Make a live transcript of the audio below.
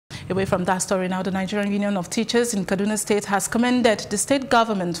Away from that story now, the Nigerian Union of Teachers in Kaduna State has commended the state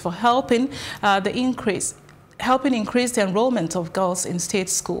government for helping increase the enrollment of girls in state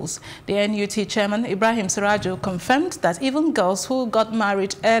schools. The NUT Chairman Ibrahim Sirajo confirmed that even girls who got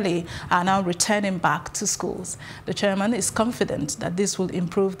married early are now returning back to schools. The chairman is confident that this will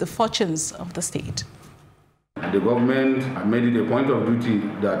improve the fortunes of the state. The government made it a point of duty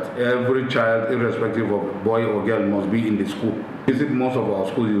that every child, irrespective of boy or girl, must be in the school. Visit most of our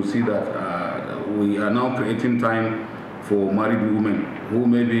schools, you'll see that we are now creating time for married women who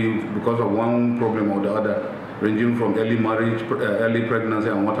maybe because of one problem or the other, ranging from early marriage, early pregnancy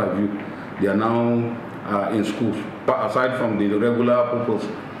and what have you, they are now in schools. But aside from the regular purpose,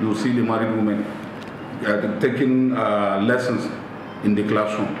 you'll see the married women taking lessons in the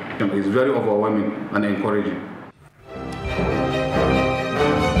classroom. It's very overwhelming and encouraging.